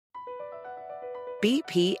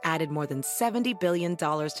BP added more than $70 billion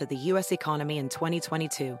to the U.S. economy in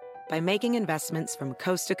 2022 by making investments from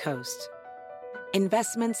coast to coast.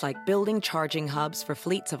 Investments like building charging hubs for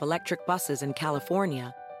fleets of electric buses in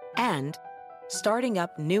California and starting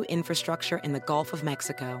up new infrastructure in the Gulf of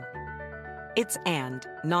Mexico. It's and,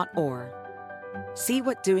 not or. See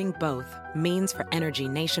what doing both means for energy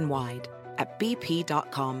nationwide at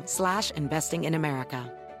bp.com/investing in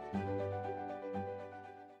America.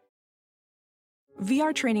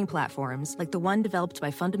 VR training platforms, like the one developed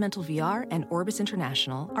by Fundamental VR and Orbis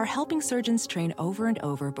International, are helping surgeons train over and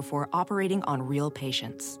over before operating on real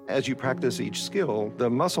patients. As you practice each skill, the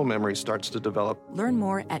muscle memory starts to develop. Learn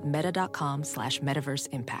more at meta.com/metaverse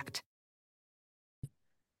impact.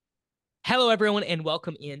 Hello, everyone, and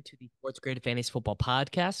welcome into the Sports Grid Fantasy Football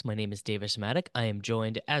Podcast. My name is Davis Maddock. I am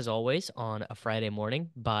joined, as always, on a Friday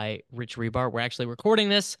morning by Rich Rebar. We're actually recording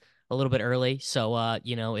this a little bit early, so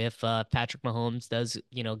if Patrick Mahomes does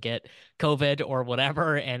get COVID or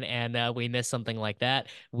whatever, and we miss something like that,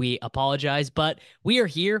 we apologize. But we are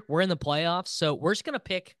here. We're in the playoffs, so we're just gonna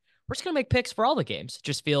make picks for all the games. It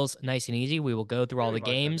just feels nice and easy. We will go through all the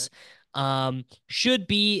games. Should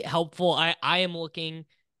be helpful. I am looking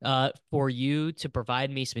for you to provide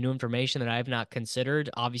me some new information that I have not considered,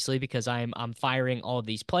 obviously, because I'm firing all of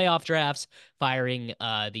these playoff drafts, firing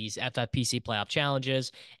these FFPC playoff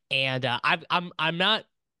challenges, and I'm not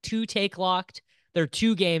too take locked. There are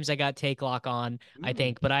two games I got take lock on, I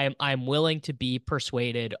think, but I'm willing to be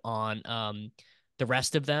persuaded on the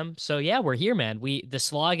rest of them. So yeah, we're here, man. The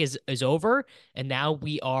slog is over, and now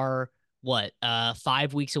we are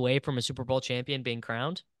 5 weeks away from a Super Bowl champion being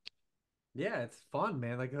crowned. Yeah, it's fun,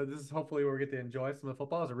 man. Like this is hopefully where we get to enjoy some of the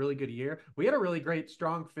football. It was a really good year. We had a really great,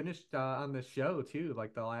 strong finish on the show too.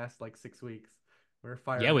 Like the last 6 weeks, we were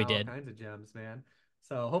firing we out did. all kinds of gems, man.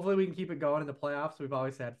 So hopefully we can keep it going in the playoffs. We've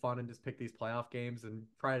always had fun and just pick these playoff games and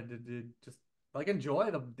try to just enjoy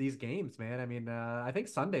these games, man. I mean, I think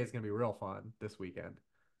Sunday is gonna be real fun this weekend.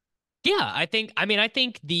 Yeah, I think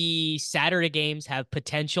the Saturday games have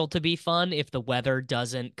potential to be fun if the weather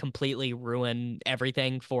doesn't completely ruin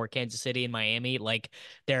everything for Kansas City and Miami. Like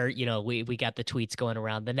we got the tweets going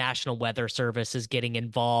around. The National Weather Service is getting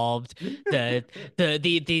involved. The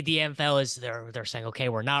NFL is they're saying, okay,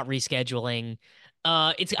 we're not rescheduling.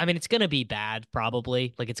 It's gonna be bad,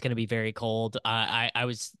 probably. Like, it's gonna be very cold. I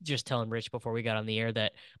was just telling Rich before we got on the air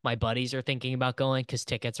that my buddies are thinking about going because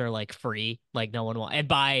tickets are free. Like, no one will. And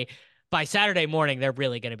by Saturday morning, they're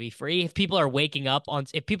really going to be free. If people are waking up on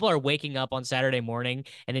Saturday morning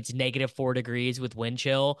and it's -4 degrees with wind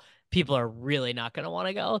chill, people are really not going to want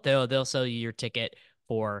to go. They'll sell you your ticket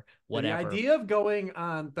for whatever. The idea of going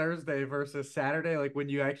on Thursday versus Saturday, like when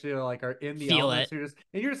you actually are in the Feel elements, it.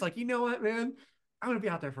 you're just like, you know what, man, I'm gonna be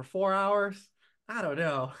out there for 4 hours. I don't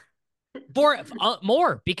know. For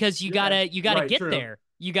more, because you gotta right, get true. there.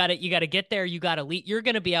 You gotta get there. You gotta leave. You're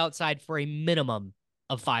gonna be outside for a minimum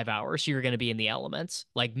of 5 hours. You're gonna be in the elements,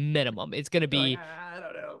 like minimum. It's gonna be. I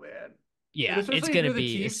don't know, man. Yeah, And especially it's if gonna you're the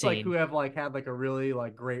be Chiefs, insane. who have had a really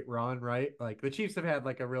great run, right? Like the Chiefs have had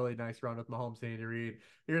a really nice run with Mahomes and Andy Reid.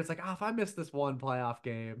 You're just like, oh, if I miss this one playoff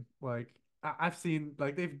game, I've seen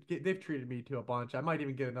they've treated me to a bunch. I might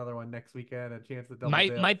even get another one next weekend, a chance to double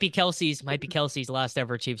dip. Might be Kelsey's last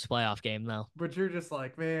ever Chiefs playoff game though. But you're just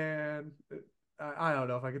like, man, I don't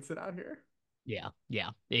know if I could sit out here. Yeah.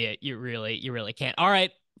 You really can't. All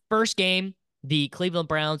right, first game, the Cleveland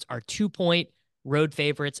Browns are 2-point road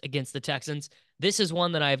favorites against the Texans. This is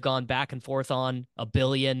one that I've gone back and forth on a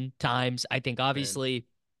billion times. I think obviously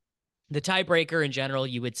the tiebreaker in general,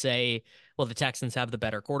 you would say, well, the Texans have the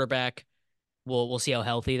better quarterback. We'll see how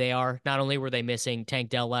healthy they are. Not only were they missing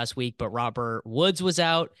Tank Dell last week, but Robert Woods was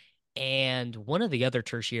out, and one of the other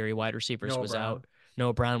tertiary wide receivers was out.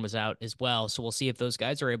 Noah Brown was out as well. So we'll see if those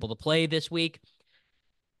guys are able to play this week.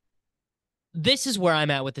 This is where I'm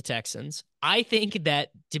at with the Texans. I think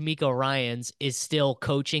that DeMeco Ryans is still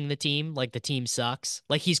coaching the team like the team sucks.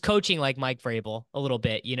 Like, he's coaching like Mike Vrabel a little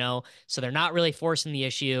bit, So they're not really forcing the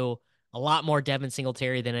issue. A lot more Devin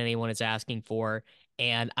Singletary than anyone is asking for.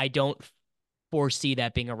 And I don't foresee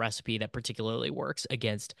that being a recipe that particularly works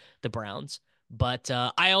against the Browns. But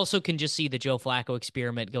I also can just see the Joe Flacco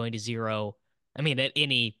experiment going to zero. I mean, at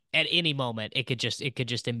any moment, it could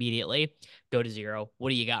just immediately go to zero.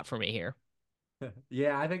 What do you got for me here?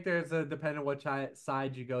 Yeah, I think there's a depending on which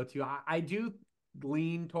side you go to. I do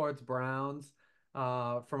lean towards Browns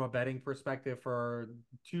from a betting perspective for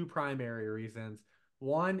two primary reasons.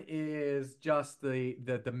 One is just the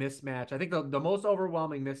mismatch. I think the most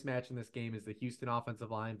overwhelming mismatch in this game is the Houston offensive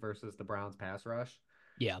line versus the Browns pass rush.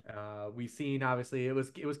 Yeah. We've seen obviously it was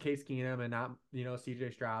Case Keenum and not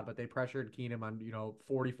CJ Stroud, but they pressured Keenum on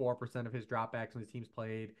 44% of his dropbacks when his teams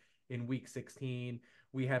played in Week 16.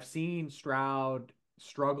 We have seen Stroud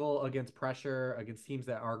struggle against pressure against teams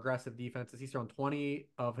that are aggressive defenses. He's thrown 20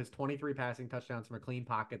 of his 23 passing touchdowns from a clean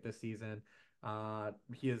pocket this season.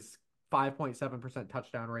 He is 5.7%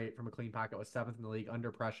 touchdown rate from a clean pocket, was seventh in the league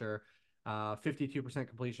under pressure. 52%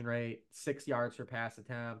 completion rate, 6 yards per pass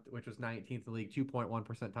attempt, which was 19th in the league,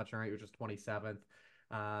 2.1% touchdown rate, which was 27th.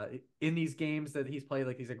 In these games that he's played,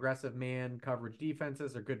 like these aggressive man coverage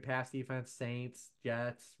defenses or good pass defense, Saints,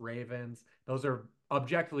 Jets, Ravens, those are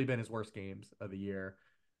objectively been his worst games of the year.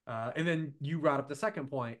 And then you brought up the second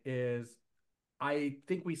point is I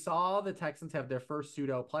think we saw the Texans have their first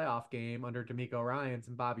pseudo playoff game under DeMeco Ryans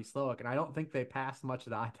and Bobby Slowick, and I don't think they passed much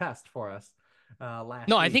of the eye test for us last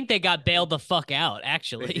No, week. I think they got bailed the fuck out, They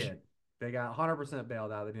actually. did. They got 100%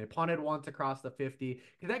 bailed out. They punted once across the 50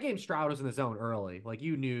 because that game Stroud was in the zone early. Like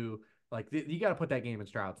you knew, like you got to put that game in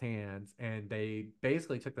Stroud's hands, and they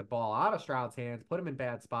basically took the ball out of Stroud's hands, put him in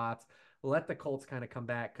bad spots, let the Colts kind of come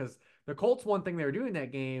back because the Colts one thing they were doing in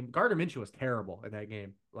that game, Gardner Minshew was terrible in that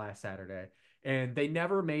game last Saturday. And they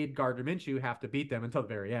never made Gardner Minshew have to beat them until the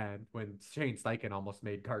very end when Shane Steichen almost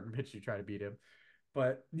made Gardner Minshew try to beat him.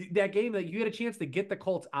 But that game, that you had a chance to get the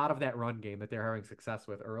Colts out of that run game that they're having success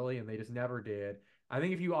with early, and they just never did. I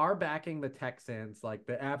think if you are backing the Texans, like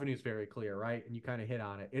the avenue's very clear, right? And you kind of hit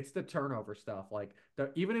on it. It's the turnover stuff. Like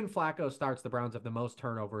even in Flacco starts, the Browns have the most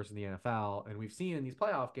turnovers in the NFL, and we've seen in these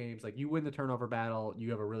playoff games, like you win the turnover battle,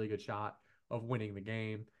 you have a really good shot of winning the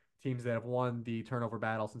game. Teams that have won the turnover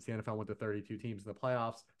battle since the NFL went to 32 teams in the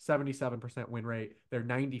playoffs, 77% win rate. They're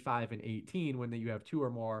 95-18 when you have two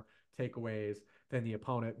or more takeaways than the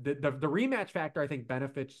opponent. The rematch factor, I think,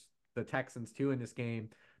 benefits the Texans too in this game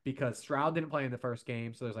because Stroud didn't play in the first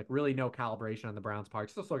game, so there's like really no calibration on the Browns' part.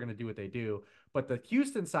 Still going to do what they do. But the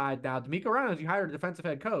Houston side, now DeMeco Ryans, you hired a defensive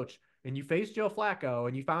head coach, and you faced Joe Flacco,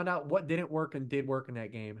 and you found out what didn't work and did work in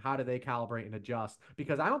that game. How do they calibrate and adjust?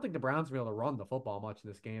 Because I don't think the Browns will be able to run the football much in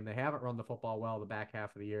this game. They haven't run the football well the back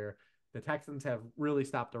half of the year. The Texans have really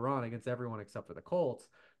stopped the run against everyone except for the Colts.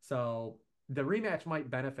 So the rematch might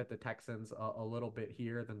benefit the Texans a little bit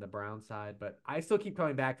here than the Brown side, but I still keep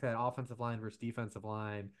coming back to that offensive line versus defensive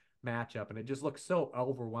line matchup, and it just looks so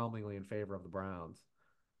overwhelmingly in favor of the Browns.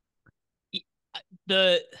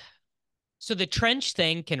 So the trench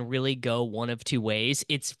thing can really go one of two ways.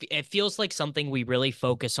 It feels like something we really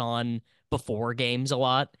focus on before games a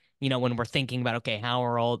lot. When we're thinking about, okay,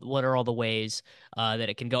 what are all the ways that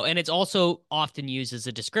it can go? And it's also often used as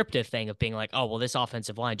a descriptive thing of being like, oh, well, this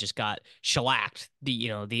offensive line just got shellacked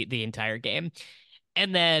the entire game.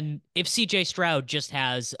 And then if CJ Stroud just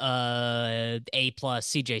has A+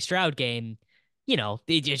 CJ Stroud game,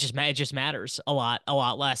 it just matters a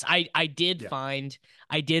lot less. I did find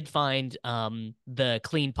the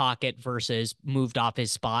clean pocket versus moved off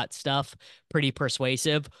his spot stuff pretty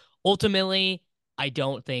persuasive. Ultimately, I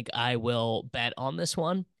don't think I will bet on this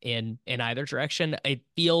one in either direction. It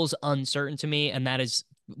feels uncertain to me, and that is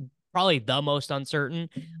probably the most uncertain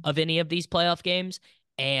of any of these playoff games.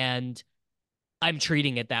 And I'm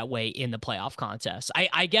treating it that way in the playoff contest.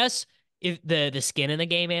 I guess if the skin in the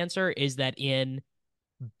game answer is that in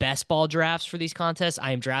best ball drafts for these contests,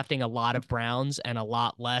 I am drafting a lot of Browns and a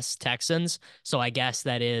lot less Texans. So I guess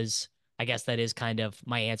that is kind of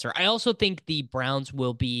my answer. I also think the Browns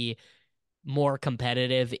will be more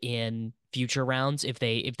competitive in future rounds if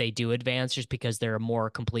they do advance, just because they're a more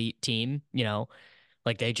complete team.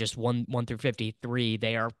 Like they just won 1 through 53.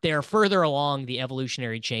 They're further along the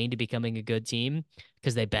evolutionary chain to becoming a good team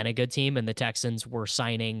because they've been a good team, and the Texans were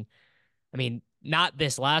signing. I mean, not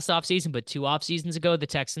this last offseason, but 2 off seasons ago, the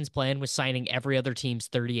Texans' plan was signing every other team's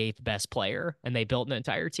 38th best player, and they built an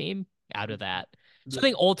entire team out of that. So I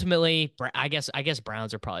think ultimately, I guess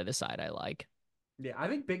Browns are probably the side I like. Yeah, I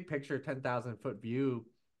think big picture, 10,000-foot view,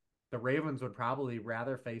 the Ravens would probably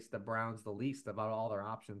rather face the Browns the least about all their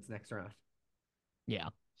options next round. Yeah.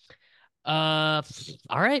 All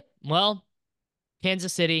right. Well,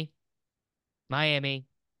 Kansas City, Miami,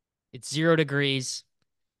 it's 0 degrees.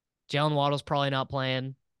 Jalen Waddle's probably not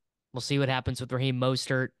playing. We'll see what happens with Raheem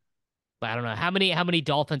Mostert. But I don't know how many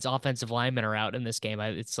Dolphins offensive linemen are out in this game.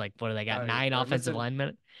 It's like, what do they got? 9 offensive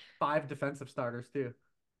linemen, 5 defensive starters too.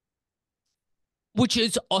 Which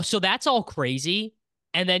is so that's all crazy.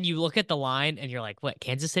 And then you look at the line and you're like, what?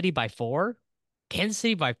 Kansas City by 4? Kansas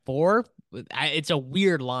City by 4? It's a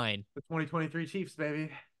weird line. The 2023 Chiefs,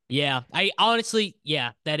 baby. Yeah, I honestly,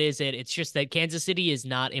 that is it. It's just that Kansas City is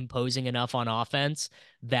not imposing enough on offense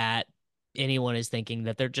that anyone is thinking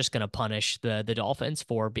that they're just going to punish the Dolphins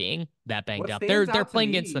for being that banged What up. stands They're out to playing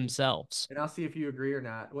against me, themselves. and I'll see if you agree or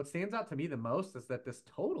not. What stands out to me the most is that this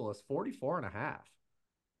total is 44.5.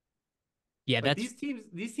 Yeah, Like that's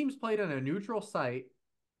these teams played on a neutral site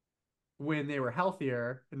when they were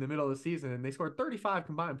healthier in the middle of the season, and they scored 35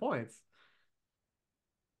 combined points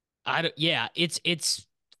I don't, yeah, it's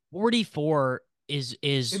 44 in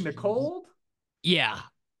is the cold. yeah.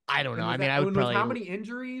 I don't know. And I with mean, that, I would and with probably how many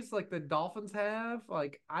injuries like the Dolphins have,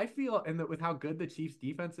 like I feel, and with how good the Chiefs'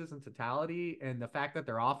 defense is in totality, and the fact that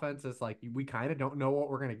their offense is like we kind of don't know what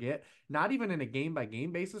we're gonna get, not even in a game by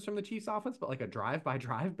game basis from the Chiefs' offense, but like a drive by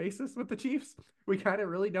drive basis with the Chiefs, we kind of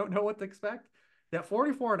really don't know what to expect. That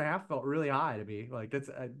 44.5 felt really high to me. Like that's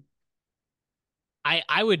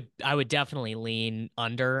I would definitely lean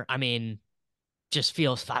under. I mean, just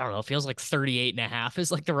feels, I don't know, feels like 38.5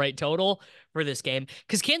 is like the right total for this game.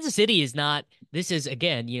 Because Kansas City is not, this is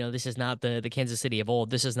again, this is not the Kansas City of old.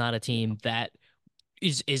 This is not a team that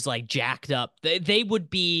is like jacked up. They would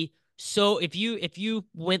be so, if you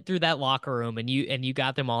went through that locker room and you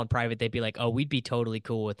got them all in private, they'd be like, oh, we'd be totally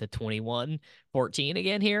cool with the 21-14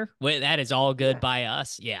 again here. Well, that is all good yeah. by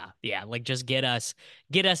us. Yeah. Yeah. Like just get us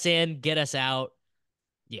in, get us out.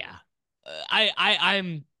 Yeah.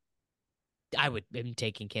 I would am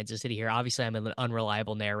taking Kansas City here. Obviously, I'm an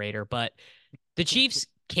unreliable narrator, but the Chiefs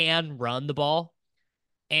can run the ball.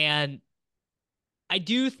 And I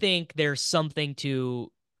do think there's something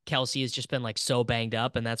to Kelsey has just been like so banged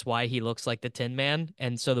up, and that's why he looks like the Tin Man.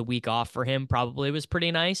 And so the week off for him probably was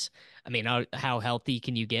pretty nice. I mean, how healthy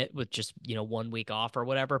can you get with just, 1 week off or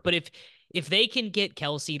whatever? But if they can get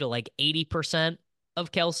Kelsey to like 80%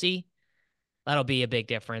 of Kelsey, that'll be a big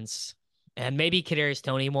difference. And maybe Kadarius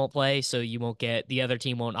Toney won't play, so you won't get the other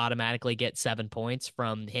team won't automatically get 7 points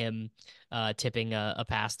from him tipping a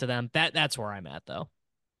pass to them. That's where I'm at though.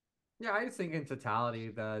 Yeah, I just think in totality,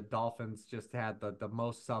 the Dolphins just had the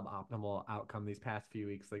most suboptimal outcome these past few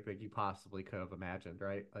weeks, like you possibly could have imagined,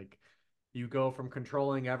 right? Like you go from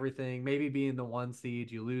controlling everything, maybe being the 1 seed,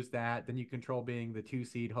 you lose that, then you control being the 2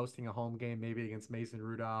 seed, hosting a home game maybe against Mason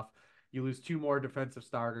Rudolph. You lose two more defensive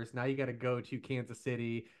starters. Now you got to go to Kansas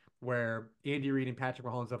City, where Andy Reid and Patrick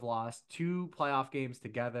Mahomes have lost two playoff games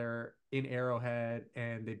together in Arrowhead,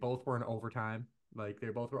 and they both were in overtime. Like they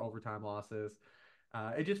both were overtime losses.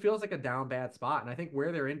 It just feels like a down bad spot. And I think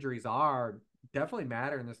where their injuries are definitely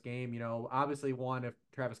matter in this game. Obviously, one, if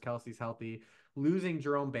Travis Kelce's healthy, losing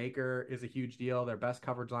Jerome Baker is a huge deal. Their best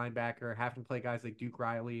coverage linebacker, having to play guys like Duke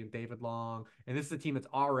Riley and David Long. And this is a team that's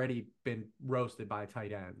already been roasted by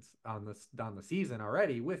tight ends on the season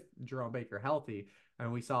already with Jerome Baker healthy.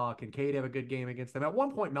 And we saw Kincaid have a good game against them. At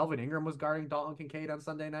one point, Melvin Ingram was guarding Dalton Kincaid on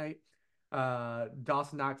Sunday night.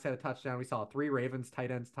 Dawson Knox had a touchdown. We saw three Ravens tight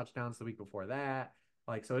ends touchdowns the week before that.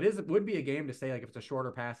 Like, so it would be a game to say, like, if it's a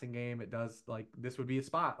shorter passing game, it does, like, this would be a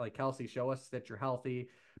spot. Like, Kelsey, show us that you're healthy.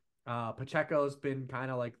 Pacheco's been kind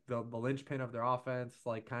of like the linchpin of their offense,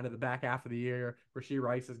 like, kind of the back half of the year. Rashee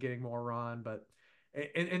Rice is getting more run, but,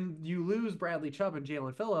 and you lose Bradley Chubb and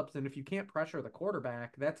Jalen Phillips, and if you can't pressure the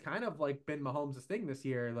quarterback, that's kind of like been Mahomes' thing this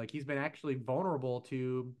year. Like, he's been actually vulnerable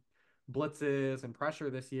to blitzes and pressure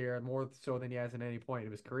this year, more so than he has in any point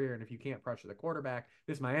of his career. And if you can't pressure the quarterback,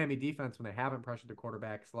 this Miami defense, when they haven't pressured the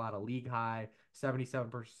quarterback, it's a lot of league high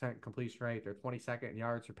 77% completion rate. They're 22nd in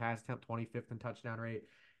yards per pass attempt, 25th in touchdown rate.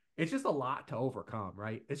 It's just a lot to overcome,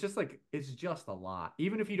 right? It's just a lot.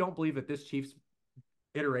 Even if you don't believe that this Chiefs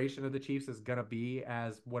iteration of the Chiefs is going to be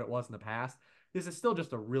as what it was in the past, this is still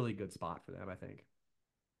just a really good spot for them, I think.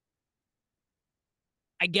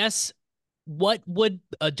 I guess what would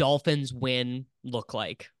a Dolphins win look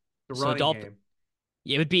like? The So running Dolphin game.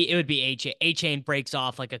 it would be A-Chain breaks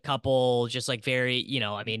off like a couple just like very,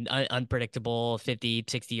 I mean, unpredictable 50,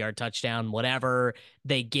 60-yard touchdown, whatever.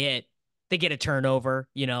 They get they get a turnover,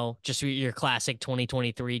 just your classic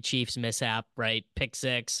 2023 Chiefs mishap, right? Pick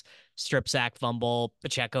six, strip sack, fumble,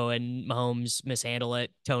 Pacheco and Mahomes mishandle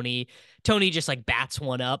it. Tony just like bats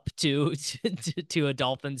one up to a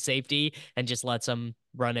Dolphin safety and just lets them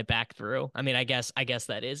run it back through. I mean, I guess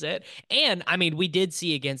that is it. And I mean, we did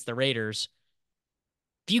see against the Raiders,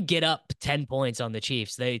 if you get up 10 points on the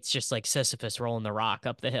Chiefs, it's just like Sisyphus rolling the rock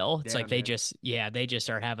up the hill. It's Yeah, like they man. just, yeah, they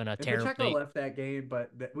just are having a And terrible. Pacheco left that game,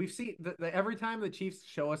 but we've seen every time the Chiefs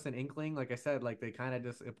show us an inkling, like I said, like they kind of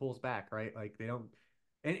just it pulls back, right? Like they don't,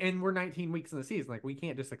 and we're 19 weeks in the season, like we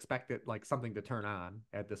can't just expect it like something to turn on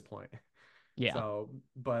at this point. Yeah. So,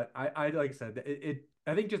 but I like I said,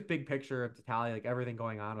 I think just big picture of totality, like everything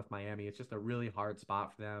going on with Miami, it's just a really hard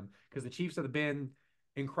spot for them because the Chiefs have been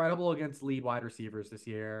incredible against lead wide receivers this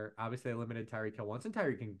year. Obviously, they limited Tyreek Hill once, and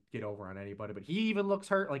Tyreek can get over on anybody, but he even looks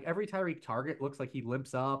hurt. Like every Tyreek target looks like he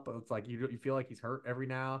limps up. It's like you feel like he's hurt every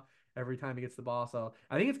time he gets the ball. So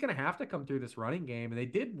I think it's going to have to come through this running game. And they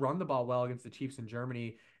did run the ball well against the Chiefs in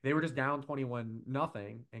Germany. They were just down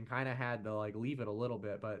 21-0 and kind of had to like leave it a little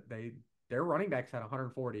bit, but their running backs had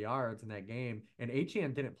 140 yards in that game, and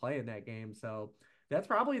Achane didn't play in that game. So that's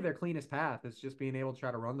probably their cleanest path, is just being able to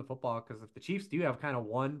try to run the football. Because if the Chiefs do have kind of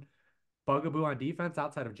one bugaboo on defense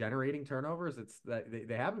outside of generating turnovers, it's that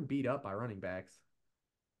they haven't beat up by running backs.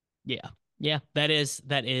 Yeah. Yeah, that is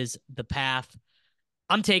the path.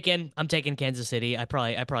 I'm taking Kansas City. I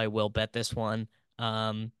probably will bet this one.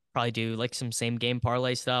 Probably do like some same game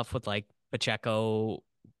parlay stuff with like Pacheco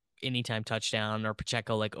anytime touchdown or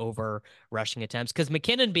Pacheco like over rushing attempts, because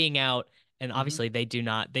McKinnon being out, and obviously they do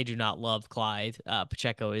not love Clyde.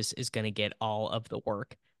 Pacheco is going to get all of the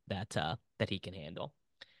work that he can handle.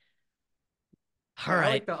 All right. I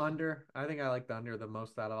like the under. I think I like the under the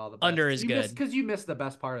most out of all the bets. Under is good. Because you missed the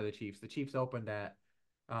best part of the Chiefs. The Chiefs opened at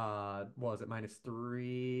what was it,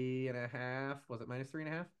 -3.5? Was it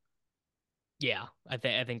 -3.5? Yeah, I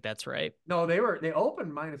think that's right. No, they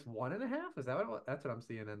opened -1.5. Is that what it was? That's what I'm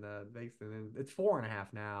seeing in the and it's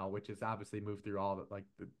 4.5 now, which is obviously moved through all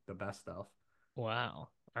the best stuff. Wow.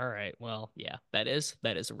 All right. Well, yeah, that is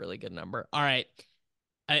a really good number. All right.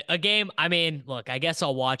 A game, I mean, look, I guess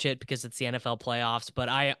I'll watch it because it's the NFL playoffs, but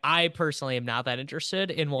I personally am not that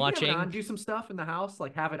interested in watching. You can do some stuff in the house,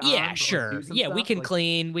 like have it on. Yeah, sure. Like yeah, we can like...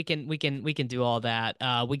 clean. We can do all that.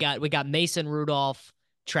 We got Mason Rudolph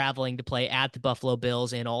traveling to play at the Buffalo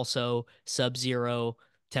Bills, and also sub-zero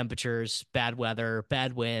temperatures, bad weather,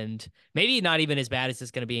 bad wind. Maybe not even as bad as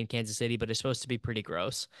it's going to be in Kansas City, but it's supposed to be pretty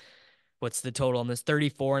gross. What's the total on this?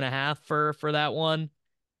 34.5 for that one.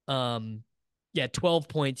 Yeah,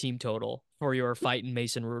 12-point team total for your fighting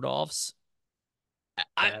Mason Rudolphs.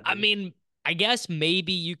 I mean, I guess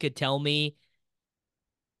maybe you could tell me.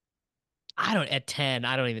 At 10,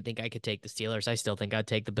 I don't even think I could take the Steelers. I still think I'd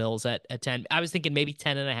take the Bills at 10. I was thinking maybe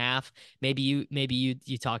 10.5. Maybe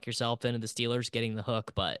you talk yourself into the Steelers getting the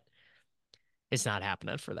hook, but it's not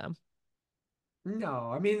happening for them. No,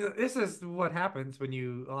 I mean, this is what happens when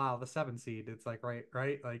you allow the 7 seed. It's like, right?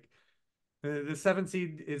 Like the 7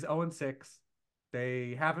 seed is 0-6.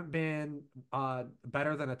 They haven't been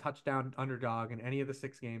better than a touchdown underdog in any of the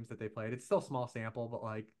 6 games that they played. It's still small sample, but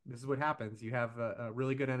like this is what happens. You have a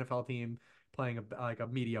really good NFL team playing a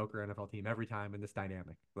mediocre NFL team every time in this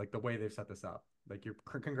dynamic. Like the way they've set this up. Like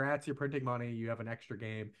congrats, you're printing money. You have an extra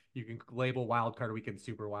game. You can label wild card weekend,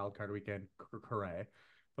 super wild card weekend, hooray.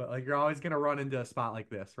 But like you're always gonna run into a spot like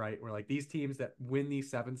this, right? Where like these teams that win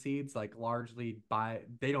these 7 seeds, like largely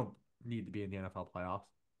they don't need to be in the NFL playoffs.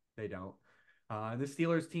 They don't. And the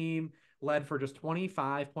Steelers team led for just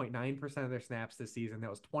 25.9% of their snaps this season. That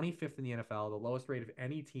was 25th in the NFL, the lowest rate of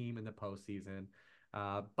any team in the postseason.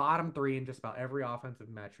 Bottom 3 in just about every offensive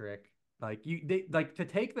metric. Like to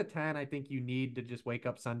take the 10, I think you need to just wake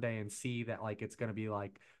up Sunday and see that like it's gonna be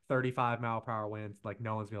like 35-mile-per-hour winds. Like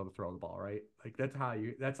no one's gonna be able to throw the ball, right? Like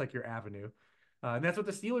that's like your avenue. And that's what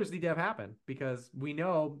the Steelers need to have happen, because we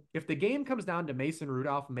know if the game comes down to Mason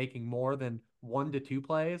Rudolph making more than 1 to 2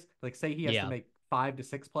 plays, like say he has to make 5 to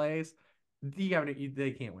 6 plays, they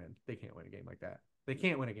can't win. They can't win a game like that. They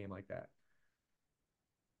can't win a game like that.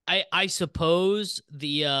 I suppose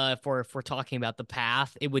if we're talking about the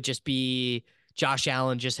path, it would just be Josh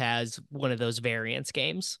Allen just has one of those variance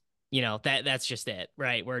games. You know, that's just it,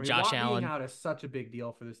 right? Where Josh Allen being out is such a big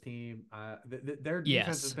deal for this team. Their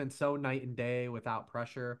defense has been so night and day without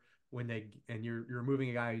pressure. You're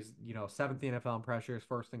removing a guy who's 7th in the NFL in pressures,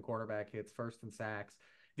 1st in quarterback hits, 1st in sacks.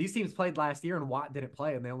 These teams played last year and Watt didn't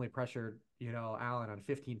play, and they only pressured Allen on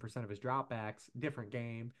 15% of his dropbacks. Different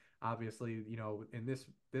game, obviously, in this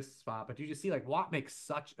spot. But you just see like Watt makes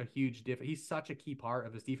such a huge difference. He's such a key part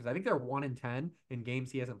of this defense. I think they're 1-10 in games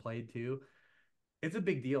he hasn't played too. It's a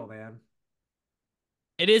big deal, man.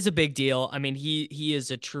 It is a big deal. I mean, he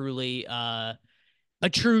is a true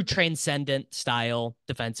transcendent style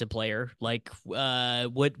defensive player. Like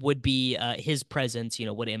would be his presence,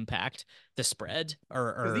 would impact the spread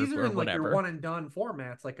or these are in whatever. Like your one and done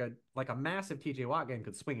formats. Like a massive TJ Watt game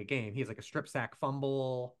could swing a game. He has like a strip sack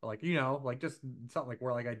fumble, like just something like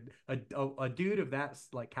where like a dude of that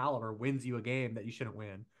like caliber wins you a game that you shouldn't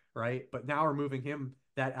win, right? But now removing him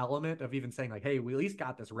that element of even saying like, hey, we at least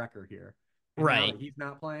got this record here. And right. Now that he's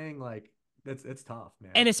not playing, like it's tough,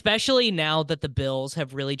 man. And especially now that the Bills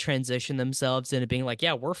have really transitioned themselves into being like,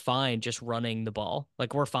 yeah, we're fine just running the ball.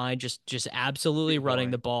 Like we're fine just absolutely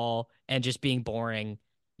running the ball and just being boring,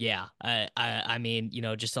 Yeah. I mean,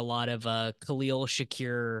 just a lot of Khalil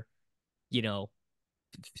Shakir, you know,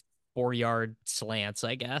 4-yard slants,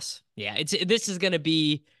 I guess. Yeah, this is gonna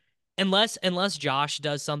be unless Josh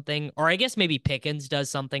does something, or I guess maybe Pickens does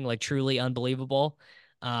something like truly unbelievable.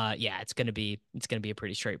 Yeah, it's gonna be a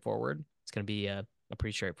pretty straightforward. It's gonna be a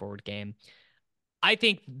pretty straightforward game. I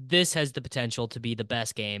think this has the potential to be the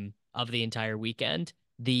best game of the entire weekend.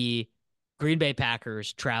 The Green Bay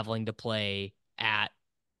Packers traveling to play at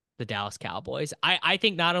the Dallas Cowboys. I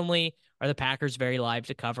think not only are the Packers very live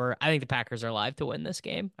to cover, I think the Packers are live to win this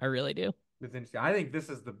game. I really do. It's interesting. I think this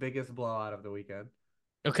is the biggest blowout of the weekend.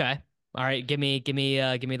 Okay. All right. Give me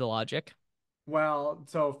the logic. Well,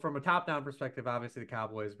 so from a top-down perspective, obviously the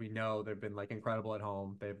Cowboys, we know they've been like incredible at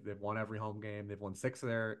home. They've won every home game. They've won 6 of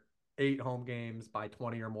their 8 home games by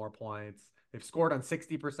 20 or more points. They've scored on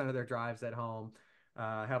 60% of their drives at home.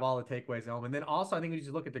 Have all the takeaways at home. And then also, I think when you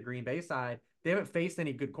just look at the Green Bay side, they haven't faced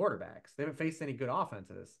any good quarterbacks. They haven't faced any good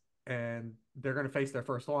offenses, and they're going to face their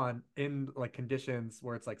first one in like conditions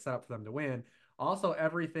where it's like set up for them to win. Also,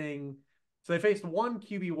 everything. So they faced one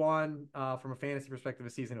QB1 from a fantasy perspective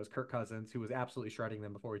this season. It was Kirk Cousins, who was absolutely shredding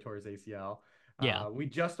them before he tore his ACL. Yeah. We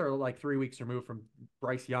just are like 3 weeks removed from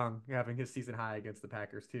Bryce Young having his season high against the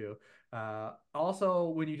Packers too. Also,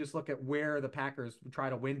 when you just look at where the Packers try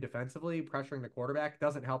to win defensively, pressuring the quarterback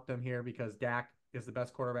doesn't help them here because Dak is the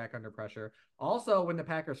best quarterback under pressure. Also, when the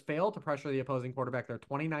Packers fail to pressure the opposing quarterback, they're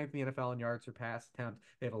 29th in the NFL in yards per pass attempt.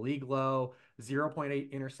 They have a league low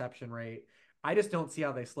 0.8 interception rate. I just don't see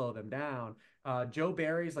how they slow them down. Joe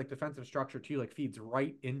Barry's like defensive structure too, like feeds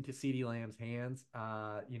right into CeeDee Lamb's hands.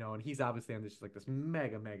 And he's obviously on this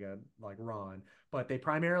mega like run. But they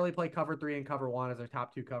primarily play cover 3 and cover 1 as their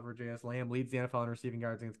top 2 coverages. Lamb leads the NFL in receiving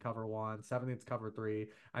yards against cover 1, 7th against cover 3.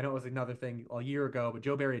 I know it was another thing a year ago, but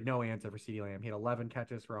Joe Barry had no answer for CeeDee Lamb. He had 11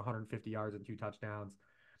 catches for 150 yards and 2 touchdowns.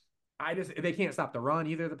 They can't stop the run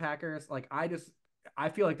either. The Packers, I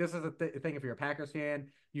feel like this is a thing. If you're a Packers fan,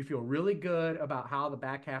 you feel really good about how the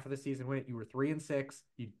back half of the season went. You were 3-6.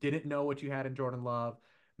 You didn't know what you had in Jordan Love.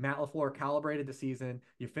 Matt LaFleur calibrated the season.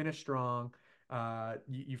 You finished strong.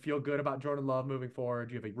 You feel good about Jordan Love moving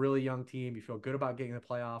forward. You have a really young team. You feel good about getting the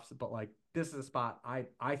playoffs. But like this is a spot I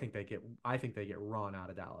think they get run out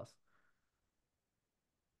of Dallas.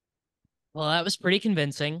 Well, that was pretty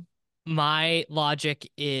convincing. My logic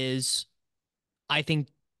is I think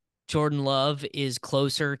Jordan Love is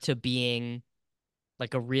closer to being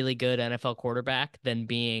like a really good NFL quarterback than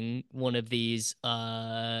being one of these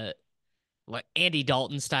like Andy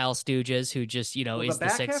Dalton style stooges who just, Well, the is the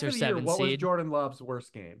back 6th half or of the year, 7th what was seed. Jordan Love's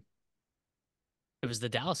worst game? It was the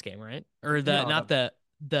Dallas game, right? Or the No, not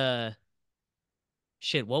the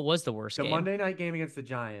shit, what was the worst the game? Monday night game against the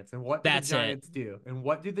Giants. And what did the That's it. Giants do? And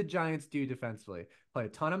what did the Giants do defensively? Play a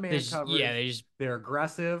ton of man coverage. They just They're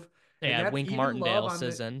aggressive. And yeah, that's Wink even love Martindale on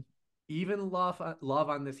says in. love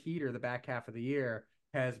on this heater the back half of the year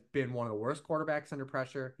has been one of the worst quarterbacks under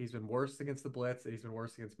pressure. He's been worse against the blitz. He's been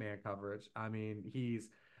worse against man coverage. I mean, he's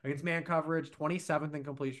against man coverage, 27th in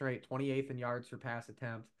completion rate, 28th in yards per pass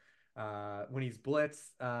attempt. When he's blitzed,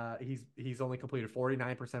 he's only completed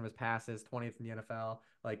 49% of his passes, 20th in the NFL.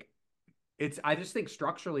 Like I just think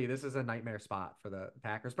structurally this is a nightmare spot for the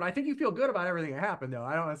Packers. But I think you feel good about everything that happened though.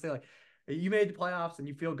 I don't want to say like you made the playoffs and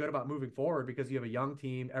you feel good about moving forward because you have a young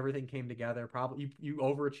team. Everything came together. Probably you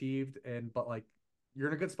overachieved but like you're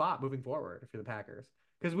in a good spot moving forward if you're the Packers.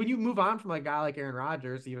 Because when you move on from like a guy like Aaron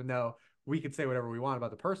Rodgers, even though we could say whatever we want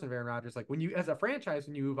about the person of Aaron Rodgers, like when you as a franchise,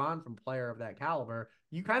 when you move on from a player of that caliber,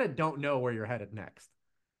 you kind of don't know where you're headed next.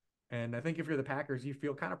 And I think if you're the Packers, you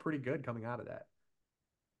feel kind of pretty good coming out of that.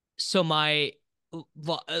 So I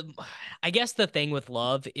guess the thing with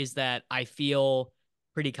Love is that I feel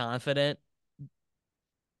pretty confident.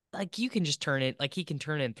 Like you can just turn it, like he can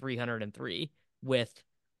turn in 303 with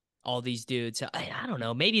all these dudes. I don't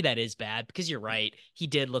know. Maybe that is bad because you're right. He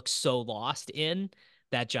did look so lost in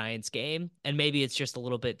that Giants game. And maybe it's just a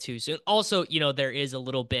little bit too soon. Also, there is a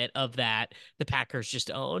little bit of that. The Packers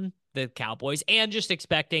just own the Cowboys and just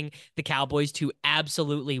expecting the Cowboys to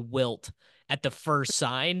absolutely wilt at the first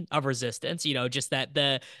sign of resistance. Just that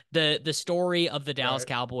the story of the Dallas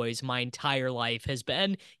Cowboys my entire life has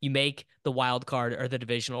been you make the wild card or the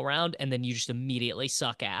divisional round and then you just immediately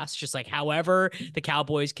suck ass. Just like however the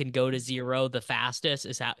Cowboys can go to 0 the fastest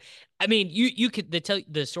is how. I mean, you could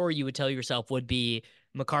the story you would tell yourself would be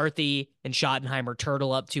McCarthy and Schottenheimer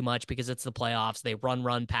turtle up too much because it's the playoffs. They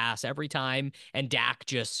run, pass every time. And Dak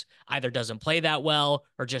just either doesn't play that well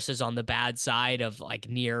or just is on the bad side of like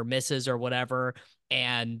near misses or whatever.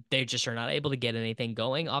 And they just are not able to get anything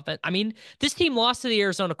going off it. I mean, this team lost to the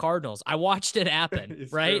Arizona Cardinals. I watched it happen,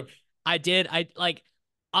 right? True. I did. I like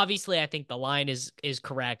obviously I think the line is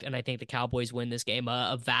correct, and I think the Cowboys win this game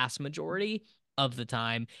a vast majority of the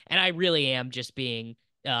time. And I really am just being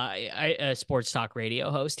a sports talk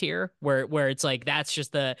radio host here, where it's like that's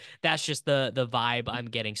just the vibe I'm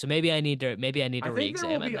getting. So maybe I need to I think there will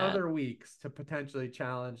re-examine be that. other weeks to potentially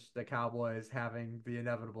challenge the Cowboys having the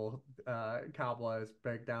inevitable Cowboys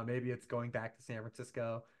breakdown. Maybe it's going back to San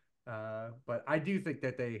Francisco, but I do think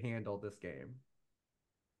that they handled this game.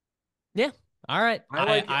 Yeah. All right. I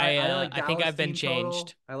like I think Dallas I've been team total.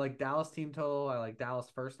 changed. I like Dallas team total. I like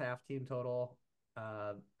Dallas first half team total.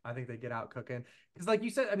 Uh, I think they get out cooking because, like you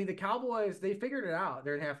said, I mean the Cowboys they figured it out.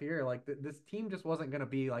 They're in half a year. Like this team just wasn't gonna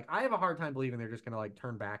be like. I have a hard time believing they're just gonna like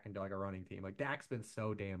turn back into like a running team. Like Dak's been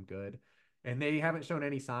so damn good, and they haven't shown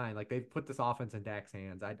any sign. Like they've put this offense in Dak's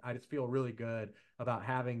hands. I just feel really good about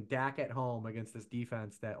having Dak at home against this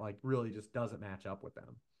defense that like really just doesn't match up with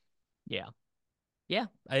them. Yeah. Yeah.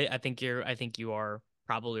 I think you are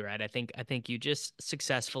probably right. I think you just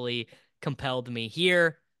successfully compelled me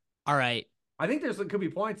here. All right. I think there's could be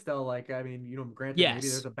points though. Like I mean, granted maybe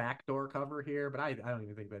there's Yes. a backdoor cover here, but I don't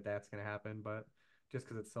even think that that's gonna happen. But just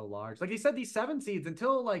because it's so large, like you said, these seven seeds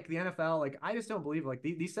until like the NFL, like I just don't believe like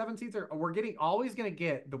these seven seeds are we're getting always gonna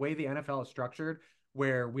get the way the NFL is structured,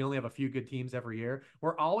 where we only have a few good teams every year.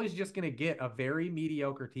 We're always just gonna get a very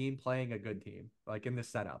mediocre team playing a good team, like in this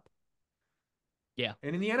setup. Yeah.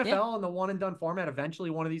 And in the Yeah. NFL, in the one and done format, eventually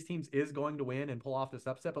one of these teams is going to win and pull off this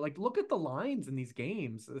upset. But like, look at the lines in these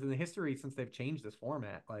games in the history since they've changed this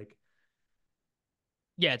format. Like,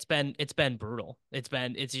 Yeah, it's been brutal. It's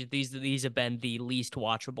these have been the least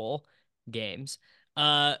watchable games.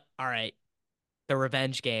 All right. The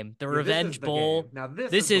revenge game. The yeah, this is Revenge the game. Bowl. Now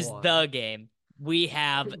this This is the is one. the game. We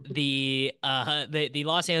have the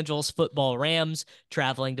Los Angeles Football Rams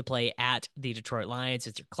traveling to play at the Detroit Lions.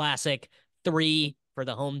 It's a classic 3 for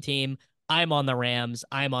the home team. I'm on the Rams.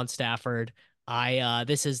 I'm on Stafford. I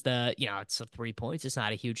this is it's a 3 points. It's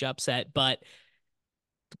not a huge upset, but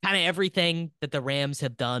kind of everything that the Rams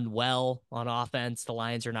have done well on offense, the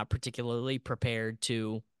Lions are not particularly prepared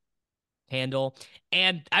to handle.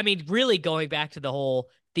 And I mean, really going back to the whole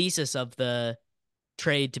thesis of the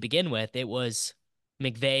trade to begin with, it was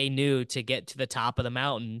McVay knew to get to the top of the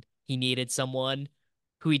mountain, he needed someone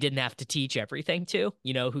who he didn't have to teach everything to,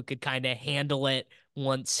 who could kind of handle it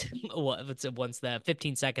once once the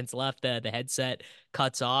 15 seconds left, the headset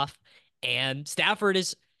cuts off. And Stafford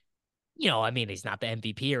is, I mean, he's not the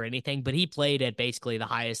MVP or anything, but he played at basically the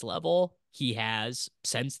highest level he has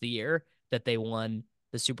since the year that they won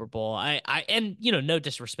the Super Bowl. And no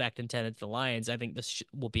disrespect intended to the Lions. I think this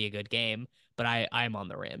will be a good game, but I'm on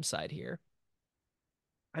the Rams side here.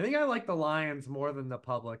 I think I like the Lions more than the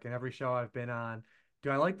public in every show I've been on. Do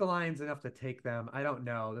I like the Lions enough to take them? I don't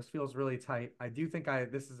know. This feels really tight. I do think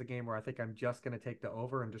this is a game where I think I'm just going to take the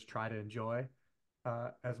over and just try to enjoy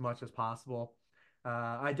as much as possible.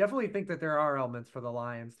 I definitely think that there are elements for the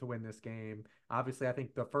Lions to win this game. Obviously, I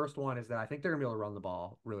think the first one is that I think they're going to be able to run the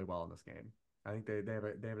ball really well in this game. I think they have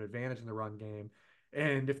an advantage in the run game.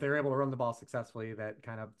 And if they're able to run the ball successfully, that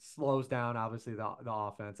kind of slows down, obviously, the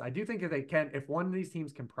offense. I do think if one of these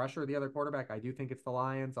teams can pressure the other quarterback, I do think it's the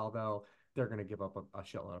Lions, although they're going to give up a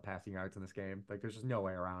shitload of passing yards in this game. Like, there's just no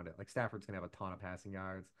way around it. Like, Stafford's going to have a ton of passing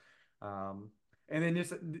yards. And then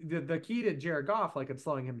just the key to Jared Goff, like, it's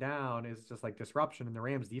slowing him down is just like disruption, and the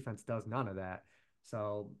Rams defense does none of that.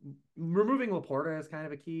 So removing Laporta is kind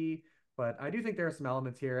of a key, but I do think there are some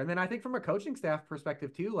elements here. And then I think from a coaching staff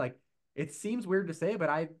perspective too, like, it seems weird to say, but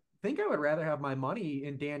I think I would rather have my money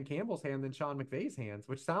in Dan Campbell's hand than Sean McVay's hands,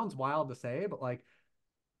 which sounds wild to say, but like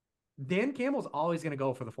Dan Campbell's always going to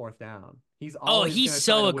go for the fourth down. He's Oh, always he's going to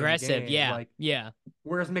try so to win the aggressive. game. Yeah. Like, Yeah.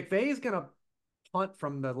 whereas McVay's going to punt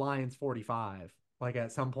from the Lions 45, like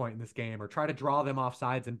at some point in this game, or try to draw them off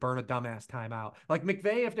sides and burn a dumbass timeout. Like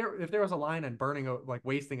McVay, if there was a line on like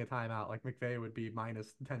wasting a timeout, like McVay would be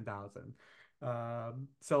minus 10,000.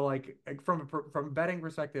 So like from a betting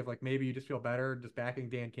perspective, like maybe you just feel better just backing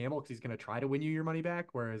Dan Campbell because he's going to try to win you your money back,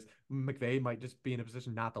 whereas McVay might just be in a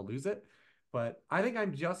position not to lose it. But I think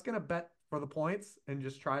I'm just going to bet for the points and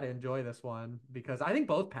just try to enjoy this one because I think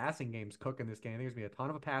both passing games cook in this game. I think there's going to be a ton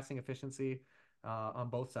of a passing efficiency on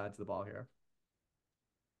both sides of the ball here.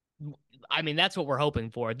 I mean, that's what we're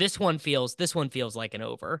hoping for. This one feels like an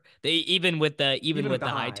over. Even with the even Even with with the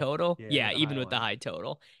the high high. total. Yeah, Yeah, with the high even with the line. high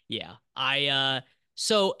total. Yeah.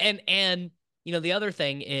 So and the other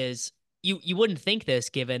thing is you wouldn't think this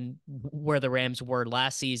given where the Rams were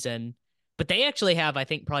last season, but they actually have, I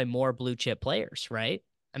think, probably more blue chip players, right?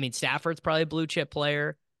 I mean, Stafford's probably a blue chip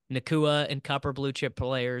player, Nakua and Kupp are blue chip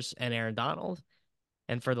players, and Aaron Donald.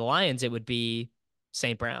 And for the Lions, it would be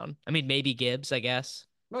St. Brown. I mean, maybe Gibbs, I guess.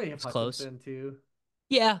 Well, you have It's close. Hutchinson too.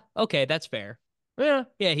 Yeah. Okay. That's fair. Yeah.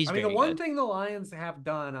 Yeah. He's I mean, the very one good. thing the Lions have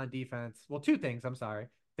done on defense, well, two things, I'm sorry.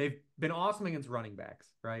 They've been awesome against running backs,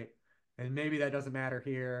 right? And maybe that doesn't matter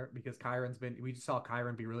here because we just saw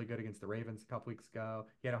Kyron be really good against the Ravens a couple weeks ago.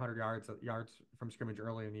 He had 100 yards from scrimmage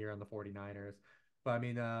early in the year on the 49ers. But I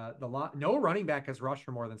mean, no running back has rushed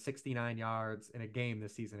for more than 69 yards in a game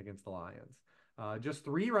this season against the Lions. Just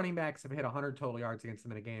three running backs have hit 100 total yards against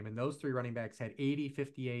them in a game, and those three running backs had 80,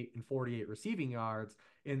 58, and 48 receiving yards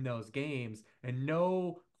in those games, and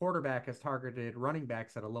no quarterback has targeted running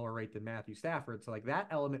backs at a lower rate than Matthew Stafford. So like that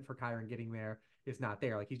element for Kyron getting there is not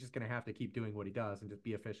there. Like he's just going to have to keep doing what he does and just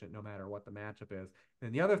be efficient no matter what the matchup is.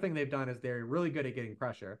 And the other thing they've done is they're really good at getting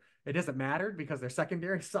pressure. It doesn't matter because their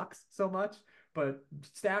secondary sucks so much, but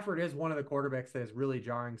Stafford is one of the quarterbacks that is really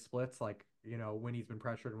jarring splits, like, when he's been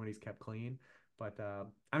pressured and when he's kept clean. But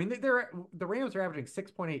I mean, the Rams are averaging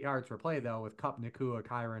 6.8 yards per play though, with Kupp, Nacua,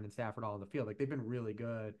 Kyron, and Stafford all in the field. Like they've been really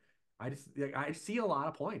good. I see a lot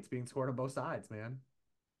of points being scored on both sides, man.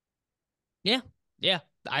 Yeah. Yeah.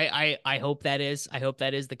 I hope that is. I hope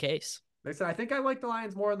that is the case. They said I think I like the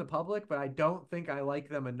Lions more in the public, but I don't think I like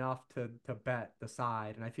them enough to bet the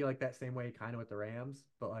side. And I feel like that same way kind of with the Rams.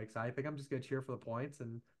 But so I think I'm just gonna cheer for the points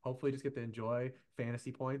and hopefully just get to enjoy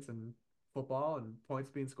fantasy points and football and points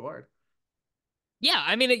being scored. Yeah,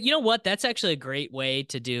 I mean, you know what? That's actually a great way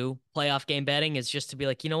to do playoff game betting is just to be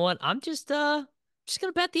like, you know what? I'm just gonna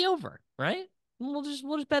bet the over, right? We'll just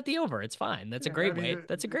bet the over. It's fine. That's a Yeah, I great mean way.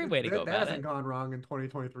 That's a great way to go that about hasn't it. gone wrong in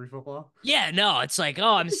 2023 football. Yeah, no, it's like,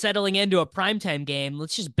 oh, I'm settling into a primetime game.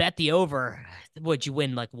 Let's just bet the over. Would you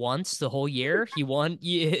win like once the whole year? You won.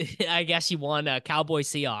 I guess you won Cowboy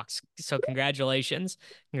Seahawks. So congratulations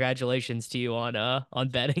to you on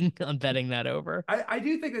betting on betting that over. I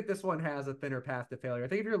do think that this one has a thinner path to failure. I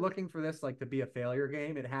think if you're looking for this like to be a failure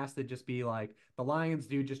game, it has to just be like the Lions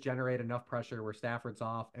do just generate enough pressure where Stafford's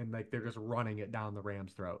off and like they're just running it down the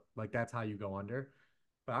Rams' throat. Like that's how you go under.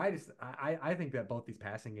 But I think that both these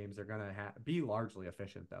passing games are gonna be largely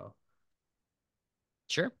efficient though.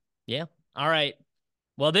 Sure. Yeah. All right.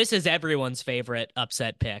 Well, this is everyone's favorite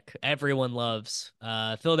upset pick. Everyone loves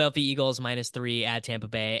Philadelphia Eagles -3 at Tampa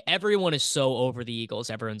Bay. Everyone is so over the Eagles.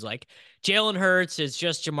 Everyone's like, Jalen Hurts is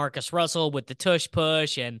just Jamarcus Russell with the tush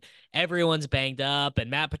push, and everyone's banged up,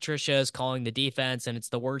 and Matt Patricia is calling the defense, and it's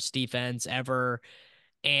the worst defense ever.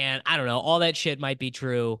 And I don't know, all that shit might be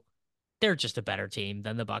true. They're just a better team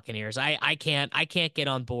than the Buccaneers. I can't get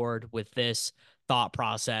on board with this thought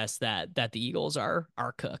process that the Eagles are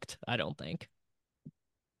cooked. I don't think.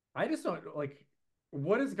 I just don't like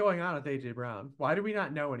what is going on with AJ Brown. Why do we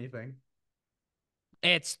not know anything?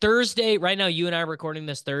 It's Thursday right now. You and I are recording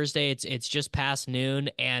this Thursday. It's just past noon,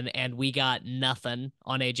 and we got nothing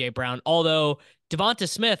on AJ Brown. Although Devonta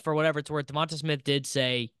Smith, for whatever it's worth, Devonta Smith did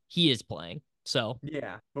say he is playing. So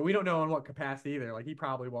Yeah, but we don't know in what capacity either. Like he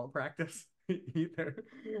probably won't practice either,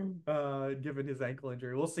 given his ankle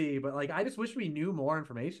injury. We'll see. But like, I just wish we knew more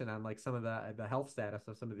information on like some of the health status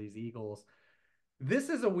of some of these Eagles. This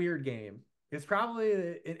is a weird game. It's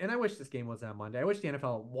probably, and I wish this game was on Monday. I wish the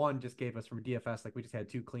NFL one just gave us from DFS like we just had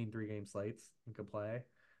two clean 3-game slates and could play.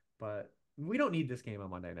 But we don't need this game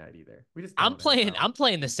on Monday night either. We just I'm don't playing. NFL. I'm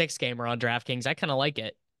playing the 6-gamer on DraftKings. I kind of like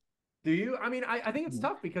it. Do you? I mean, I think it's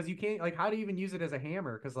tough because you can't like how do you even use it as a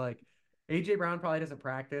hammer? Because like AJ Brown probably doesn't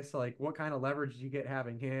practice. So, like what kind of leverage do you get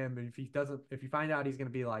having him? And if you find out he's going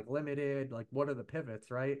to be like limited, like what are the pivots,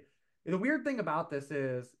 right? The weird thing about this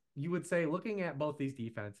is you would say looking at both these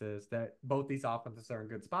defenses that both these offenses are in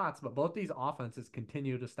good spots, but both these offenses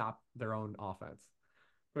continue to stop their own offense.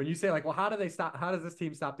 When you say like, well, how do they stop? How does this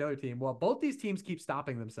team stop the other team? Well, both these teams keep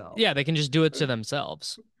stopping themselves. Yeah, they can just do it to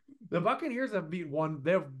themselves. The Buccaneers have they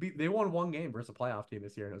won one game versus a playoff team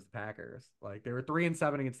this year, and it was the Packers. Like they were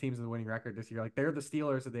 3-7 against teams with a winning record this year. Like they're the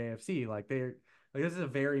Steelers of the AFC. Like this is a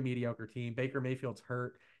very mediocre team. Baker Mayfield's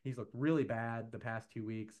hurt. He's looked really bad the past 2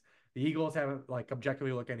 weeks. The Eagles haven't like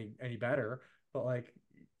objectively looked any better. But like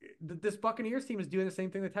this Buccaneers team is doing the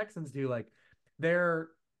same thing the Texans do. Like they're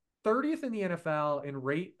 30th in the NFL in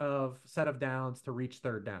rate of set of downs to reach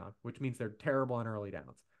third down, which means they're terrible on early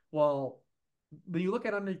downs. Well, you look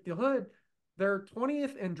at underneath the hood, they're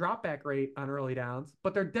 20th in dropback rate on early downs,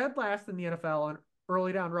 but they're dead last in the NFL on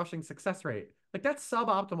early down rushing success rate. Like that's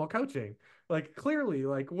suboptimal coaching. Like clearly,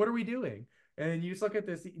 like what are we doing? And you just look at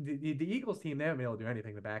this, the Eagles team, they haven't been able to do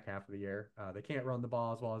anything the back half of the year. They can't run the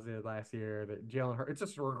ball as well as they did last year. That Jalen Hurts, it's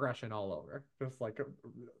just a regression all over, just like a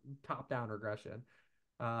top-down regression.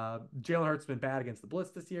 Jalen Hurts has been bad against the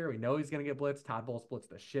blitz this year. We know he's going to get blitzed. Todd Bowles blitzed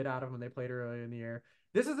the shit out of him when they played earlier in the year.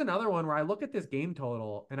 This is another one where I look at this game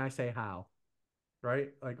total and I say, how? Right?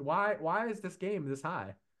 Like, why is this game this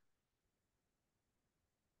high?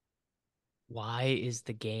 Why is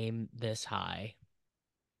the game this high?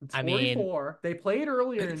 It's I mean, 44. They played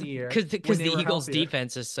earlier in the year when because they the were Eagles healthier,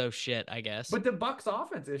 defense is so shit, I guess. but the Bucks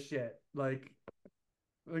offense is shit. Like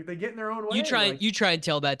they get in their own You way. try Like, you try and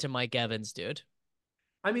tell that to Mike Evans, dude.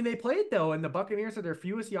 I mean, they played though, and the Buccaneers had their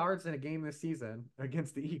fewest yards in a game this season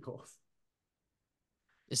against the Eagles.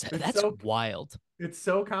 It's That's so wild. it's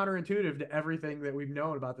so counterintuitive to everything that we've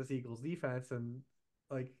known about this Eagles defense, and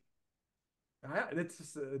like,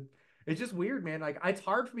 it's just weird, man. Like, it's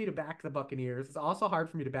hard for me to back the Buccaneers. It's also hard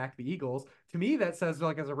for me to back the Eagles. To me, that says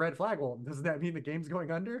like as a red flag. Well, doesn't that mean the game's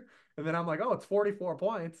going under? And then I'm like, oh, it's 44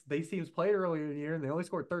 points. These teams played earlier in the year and they only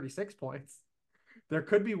scored 36 points. There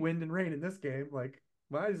could be wind and rain in this game. Like,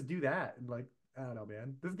 why just do that? And like, I don't know,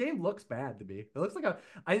 man. This game looks bad to me. It looks like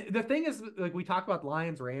the thing is, like, we talk about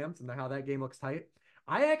Lions Rams and how that game looks tight.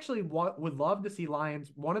 I actually would love to see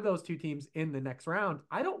Lions, one of those two teams, in the next round.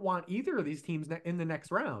 I don't want either of these teams in the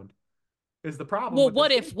next round. Is the problem Well, with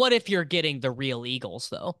this game? what if you're getting the real Eagles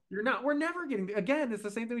though? You're not. We're never getting. Again, it's the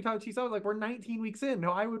same thing we talked about Chiefs. I was like, we're 19 weeks in.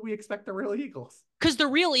 Why would we expect the real Eagles? Because the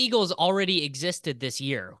real Eagles already existed this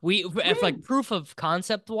year. If like When? proof of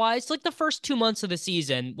concept wise, like the first 2 months of the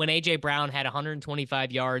season when AJ Brown had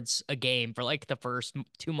 125 yards a game for like the first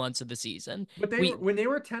 2 months of the season, But we when they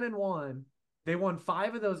were 10-1, they won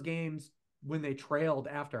 5 of those games when they trailed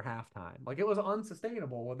after halftime. Like, it was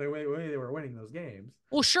unsustainable the way they were winning those games.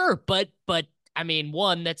 well, sure, but I mean,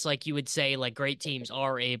 one that's like you would say like great teams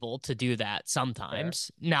are able to do that Fair. sometimes.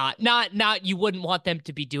 Not you wouldn't want them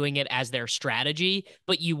to be doing it as their strategy,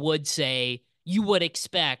 but you would say you would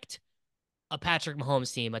expect a Patrick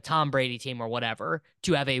Mahomes team, a Tom Brady team, or whatever,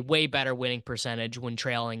 to have a way better winning percentage when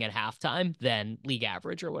trailing at halftime than league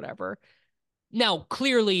average or whatever. Now,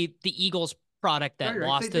 clearly, the Eagles product No, that you're right.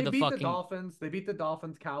 lost to They the beat the fucking Dolphins. They beat the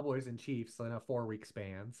Dolphins, Cowboys, and Chiefs in a 4-week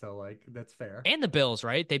span. So, like, that's fair. and the Bills,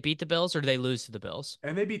 right? They beat the Bills or did they lose to the Bills?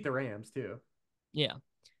 And they beat the Rams too. Yeah.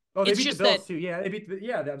 Oh, they It's beat the just that Bills too. Yeah, they beat the.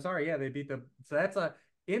 Yeah, I'm sorry. Yeah, they beat the. So that's a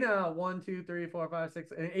in a 1, 2, 3, 4, 5,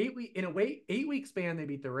 6, an 8 week in a 8 week span. They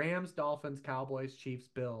beat the Rams, Dolphins, Cowboys, Chiefs,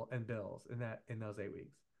 Bills in those 8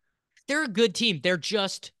 weeks. they're a good team. They're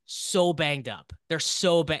just so banged up. They're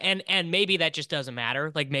so bad, and maybe that just doesn't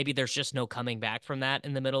matter. Like maybe there's just no coming back from that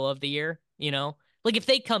in the middle of the year. You know, like if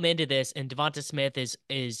they come into this and Devonta Smith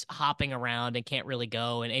is hopping around and can't really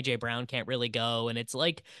go, and AJ Brown can't really go, and it's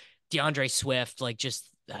like DeAndre Swift, like just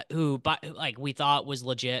who, but like we thought was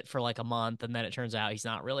legit for like a month, and then it turns out he's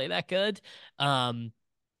not really that good. Um,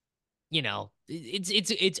 you know,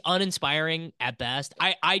 it's uninspiring at best.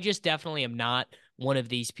 I just definitely am not one of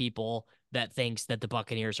these people that thinks that the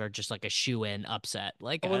Buccaneers are just like a shoe-in upset.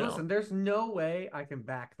 Like Oh, I well, don't listen, there's no way I can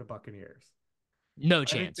back the Buccaneers. no I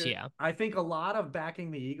think chance, yeah. I think a lot of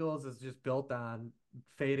backing the Eagles is just built on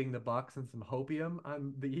fading the Bucks and some hopium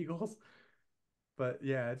on the Eagles. But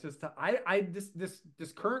yeah, it's just I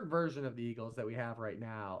this current version of the Eagles that we have right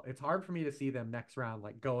now, it's hard for me to see them next round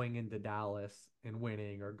like going into Dallas and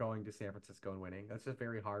winning or going to San Francisco and winning. That's just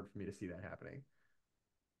very hard for me to see that happening.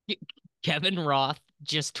 Kevin Roth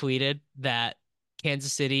just tweeted that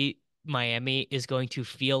Kansas City, Miami is going to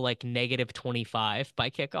feel like negative 25 by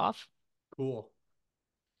kickoff. Cool.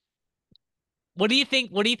 What do you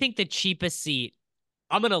think? What do you think the cheapest seat?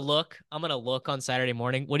 I'm gonna look. I'm gonna look on Saturday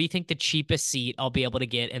morning. What do you think the cheapest seat I'll be able to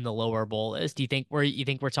get in the lower bowl is? Do you think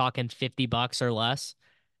we're talking $50 or less?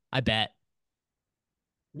 I bet.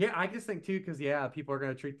 Yeah, I just think too, because yeah, people are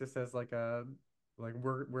gonna treat this as like a like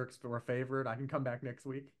we're favored. I can come back next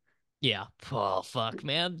week. Yeah. Oh fuck,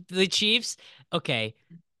 man. The Chiefs. Okay.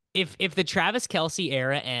 If the Travis Kelce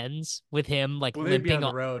era ends with him like Well, they'd be limping on the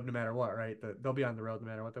on, road no matter what, right? They'll be on the road no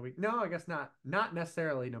matter what the week. No, I guess not. Not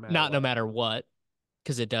necessarily no matter not no what, matter what,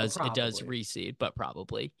 because but it does probably. reseed, but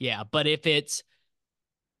probably yeah. But if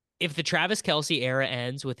the Travis Kelce era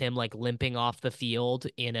ends with him like limping off the field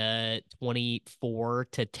in a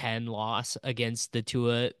 24-10 loss against the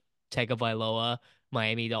Tua Tagovailoa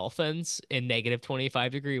Miami Dolphins in negative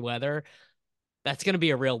 25-degree weather, that's going to be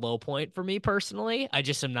a real low point for me personally. I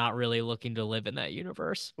just am not really looking to live in that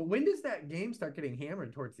universe. But when does that game start getting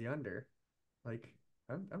hammered towards the under? Like,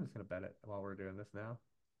 I'm just gonna bet it while we're doing this now,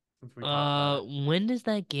 since we talked about it. When does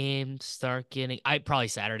that game start getting? I probably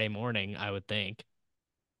Saturday morning, I would think.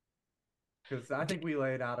 Because I think we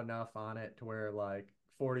laid out enough on it to where like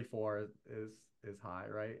 44 is high,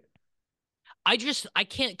 right? I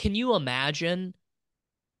can't. Can you imagine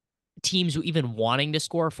teams even wanting to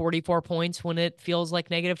score 44 points when it feels like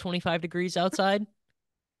negative 25 degrees outside?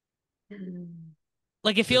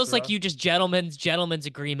 Like it This feels like rough. you just gentlemen's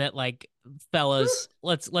agreement. Like, fellas,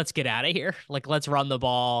 let's get out of here. Like, let's run the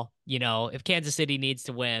ball. You know, if Kansas City needs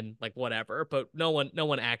to win, like whatever. But no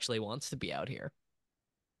one actually wants to be out here.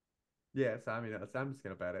 Yeah, so I mean, I'm just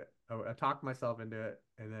gonna bet it. I talked myself into it,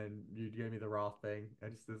 and then you gave me the Roth thing.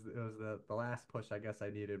 It was the last push I guess I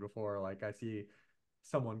needed before like I see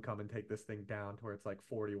someone come and take this thing down to where it's like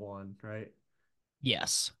 41, right?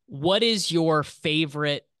 Yes. What is your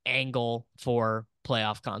favorite angle for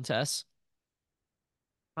playoff contests?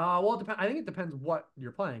 Well, it depends. I think it depends what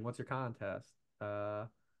you're playing. What's your contest? Uh,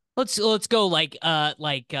 Let's go like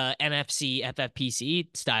NFC FFPC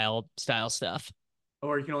style stuff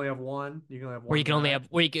or you can only have one. You can only have where you one can only guy. have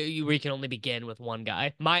where you can only begin with one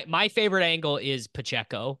guy. My favorite angle is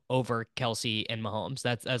Pacheco over Kelsey and Mahomes.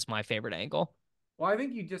 That's my favorite angle. Well, I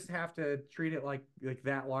think you just have to treat it like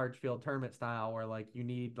that large field tournament style where like you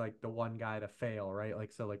need like the one guy to fail, right?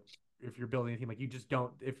 Like so like if you're building a team, like you just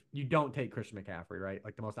don't if you don't take Christian McCaffrey, right?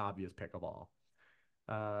 Like the most obvious pick of all.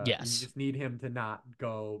 You Yes. just need him to not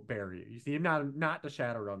go bury you. You see him not to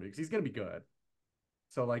shadow run because he's gonna be good.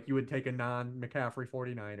 So like you would take a non-McCaffrey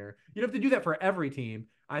 49er. You'd have to do that for every team.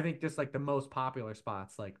 I think just like the most popular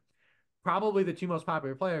spots, like probably the two most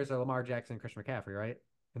popular players are Lamar Jackson and Christian McCaffrey, right?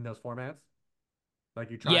 In those formats.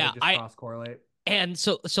 Like you try to Yeah, just I cross correlate. and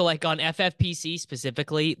so like on FFPC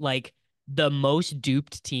specifically, like the most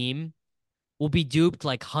duped team will be duped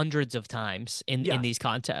like hundreds of times in Yes. these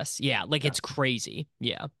contests. Yeah, like it's Yes. crazy.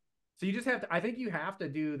 Yeah. So you just have to I think you have to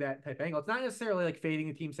do that type of angle. It's not necessarily like fading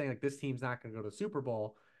a team saying like this team's not gonna go to the Super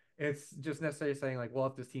Bowl. It's just necessarily saying like, well,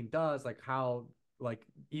 if this team does, like how like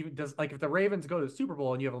even does like if the Ravens go to the Super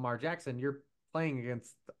Bowl and you have Lamar Jackson, you're playing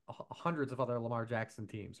against hundreds of other Lamar Jackson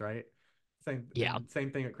teams, right? Same Yeah. and same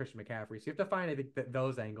thing with Christian McCaffrey. So you have to find I think that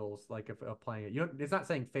those angles like if of playing it. You know, it's not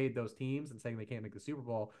saying fade those teams and saying they can't make the Super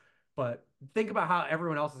Bowl, but think about how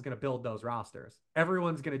everyone else is going to build those rosters.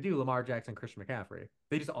 Everyone's going to do Lamar Jackson, Christian McCaffrey.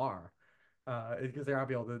 They just are because they're not gonna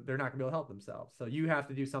be able to help themselves. So you have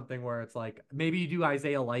to do something where it's like maybe you do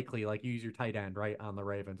Isaiah Likely, like you use your tight end right on the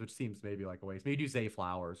Ravens, which seems maybe like a waste. Maybe you do Zay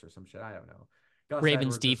Flowers or some shit. I don't know. Gus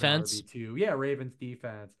Ravens Edwards is an defense. RB2. Yeah, Ravens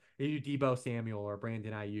defense. You do Debo Samuel or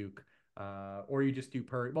Brandon Ayuk. Or you just do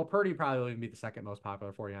Purdy. Well, Purdy probably would be the second most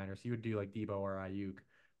popular 49ers. So you would do like Debo or Ayuk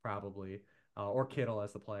probably. Or Kittle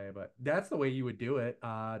as the play, but that's the way you would do it.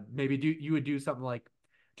 Maybe you would do something like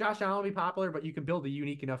Josh Allen would be popular, but you can build a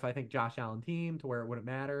unique enough, I think, Josh Allen team to where it wouldn't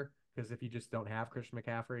matter because if you just don't have Christian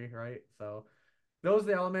McCaffrey, right? So those are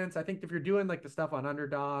the elements. I think if you're doing like the stuff on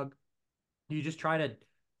underdog, you just try to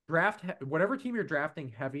draft whatever team you're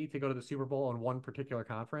drafting heavy to go to the Super Bowl in one particular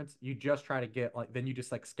conference. You just try to get like then you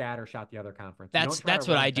just like scatter shot the other conference. You don't try to That's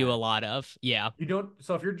what run I it do a back. lot of. Yeah. You don't.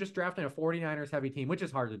 So if you're just drafting a 49ers heavy team, which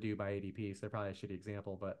is hard to do by ADP, so they're probably a shitty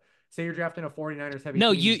example, but say you're drafting a 49ers heavy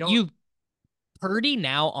No, team, you don't. you Purdy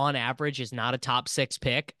now on average is not a top 6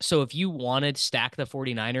 pick. So if you wanted to stack the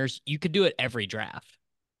 49ers, you could do it every draft.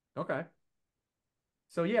 Okay.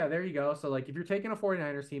 So yeah, there you go. So like if you're taking a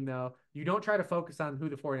 49ers team though, you don't try to focus on who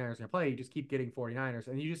the 49ers are going to play. You just keep getting 49ers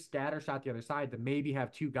and you just scatter shot the other side to maybe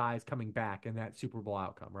have two guys coming back in that Super Bowl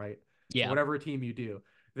outcome, right? So Yeah. whatever team you do.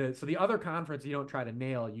 So the other conference you don't try to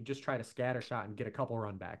nail, you just try to scatter shot and get a couple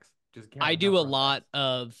run backs. Just have I do enough a run lot backs.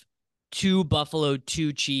 of two Buffalo,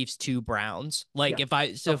 two Chiefs, two Browns. Like Yes,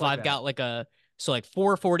 if stuff like I've that. got like like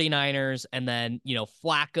four 49ers and then,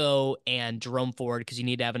 Flacco and Jerome Ford because you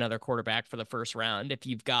need to have another quarterback for the first round if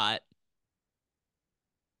you've got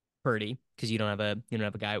Purdy because you don't have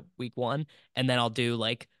a guy week 1 and then I'll do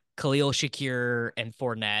like Khalil Shakir and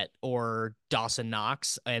Fournette or Dawson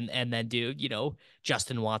Knox and then do,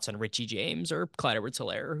 Justin Watson, Richie James or Clyde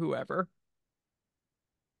Edwards-Helaire or whoever.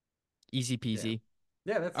 Easy Yeah. peasy.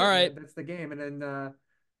 Yeah, that's All it, right. man. That's the game. And then the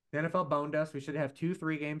NFL boned us. We should have 2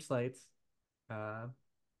 3-game slates. Uh,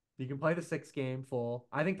 you can play the 6-game full.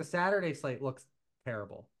 I think the Saturday slate looks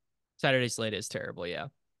terrible. Saturday slate is terrible, yeah.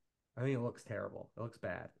 I think it looks terrible. It looks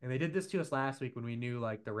bad. And they did this to us last week when we knew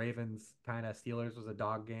like the Ravens kind of Steelers was a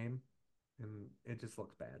dog game. And it just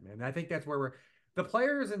looks bad, man. And I think that's where the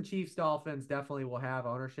players and Chiefs Dolphins definitely will have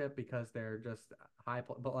ownership because they're just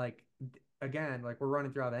but like again, like we're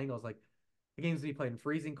running through all the angles. Like the games be played in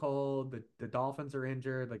freezing cold. The Dolphins are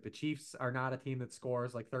injured. Like the Chiefs are not a team that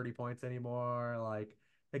scores like 30 points anymore. Like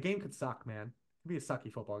the game could suck, man. It could be a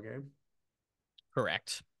sucky football game.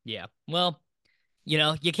 Correct. Yeah. Well,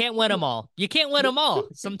 you can't win them all. You can't win them all.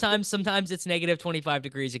 Sometimes it's negative 25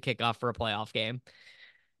 degrees at kickoff for a playoff game.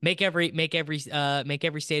 Make every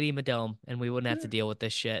stadium a dome and we wouldn't have to deal with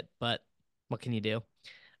this shit. But what can you do?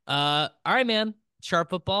 All right, man.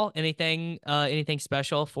 Sharp football. Anything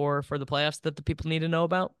special for the playoffs that the people need to know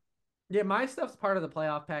about? Yeah, my stuff's part of the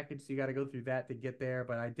playoff package, so you got to go through that to get there.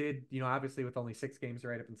 But I did, obviously with only 6 games to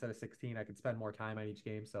write up instead of 16, I could spend more time on each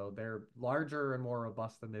game. So they're larger and more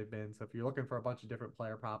robust than they've been. So if you're looking for a bunch of different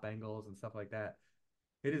player prop angles and stuff like that,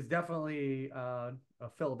 it is definitely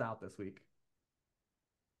filled out this week.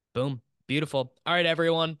 Boom. Beautiful. All right,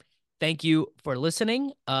 everyone. Thank you for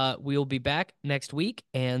listening. We will be back next week,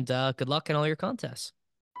 and good luck in all your contests.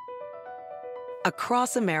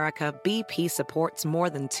 Across America, BP supports more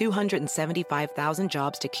than 275,000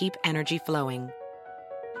 jobs to keep energy flowing.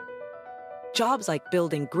 Jobs like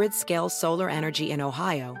building grid-scale solar energy in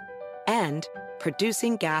Ohio and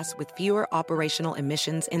producing gas with fewer operational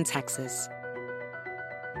emissions in Texas.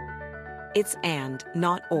 It's and,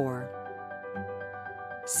 not or.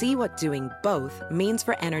 See what doing both means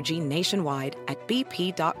for energy nationwide at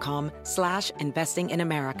bp.com/investing in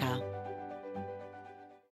America.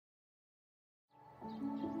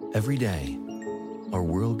 Every day, our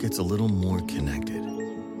world gets a little more connected,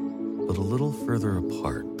 but a little further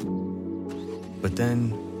apart. But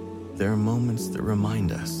then, there are moments that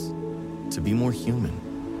remind us to be more human.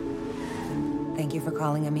 Thank you for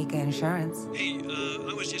calling Amica Insurance. Hey,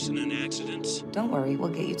 I was just in an accident. Don't worry, we'll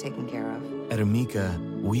get you taken care of. At Amica,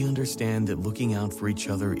 we understand that looking out for each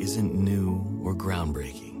other isn't new or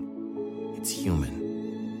groundbreaking. It's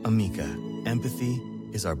human. Amica, empathy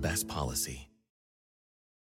is our best policy.